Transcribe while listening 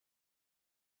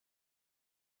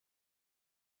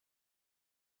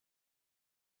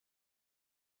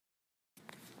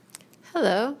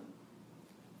Hello.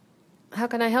 How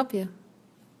can I help you?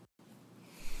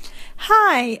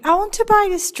 Hi, I want to buy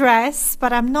this dress,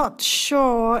 but I'm not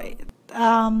sure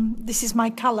this is my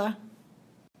color.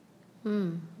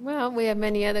 Well, we have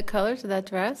many other colors of that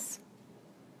dress.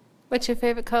 What's your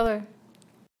favorite color?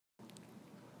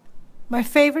 My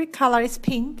favorite color is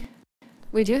pink.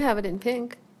 We do have it in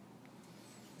pink.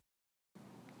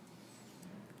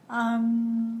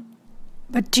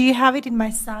 But do you have it in my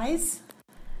size?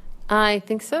 I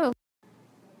think so.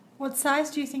 What size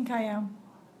do you think I am?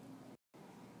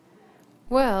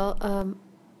 Well,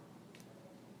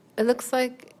 it looks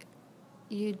like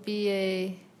you'd be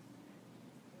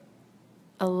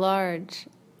a large.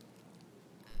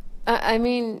 I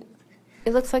mean,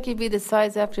 it looks like you'd be the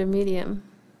size after medium.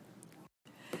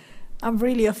 I'm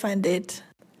really offended.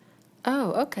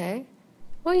 Oh, okay.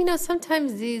 Well,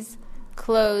 sometimes these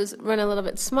clothes run a little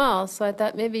bit small, so I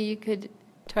thought maybe you could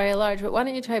try a large, but why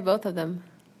don't you try both of them?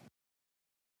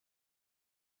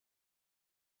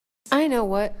 I know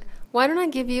what. Why don't I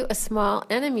give you a small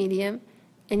and a medium,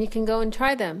 and you can go and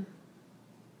try them?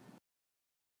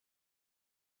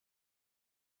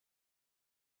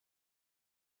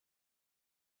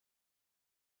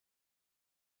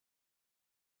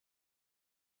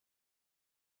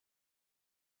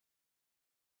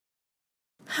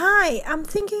 Hi, I'm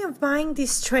thinking of buying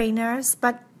these trainers,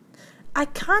 but I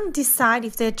can't decide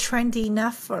if they're trendy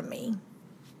enough for me.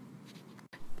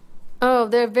 Oh,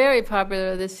 they're very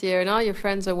popular this year, and all your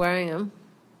friends are wearing them.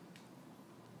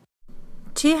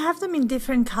 Do you have them in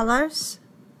different colors?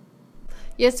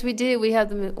 Yes, we do. We have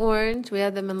them in orange, we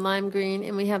have them in lime green,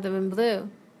 and we have them in blue.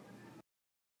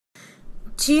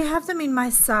 Do you have them in my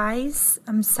size?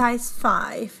 I'm size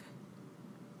 5.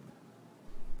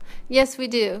 Yes, we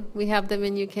do. We have them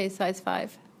in UK size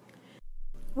 5.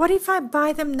 What if I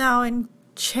buy them now and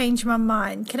change my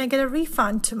mind? Can I get a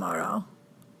refund tomorrow?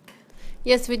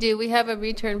 Yes, we do. We have a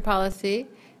return policy.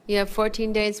 You have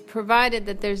 14 days, provided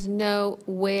that there's no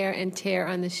wear and tear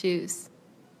on the shoes.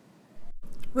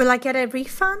 Will I get a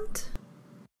refund?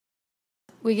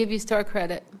 We give you store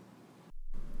credit.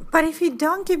 But if you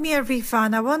don't give me a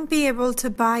refund, I won't be able to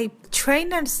buy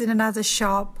trainers in another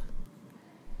shop.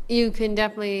 You can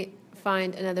definitely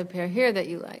find another pair here that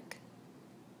you like.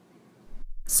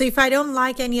 So if I don't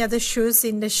like any other shoes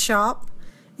in the shop,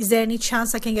 is there any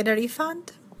chance I can get a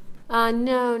refund?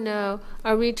 No.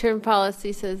 Our return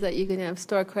policy says that you can have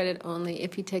store credit only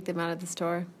if you take them out of the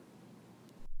store.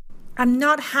 I'm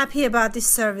not happy about this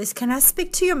service. Can I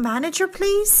speak to your manager,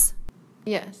 please?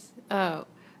 Yes. Oh.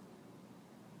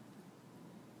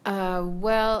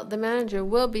 Well, the manager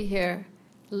will be here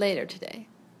later today.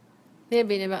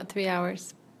 Maybe in about 3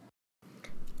 hours.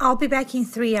 I'll be back in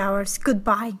 3 hours.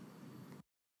 Goodbye.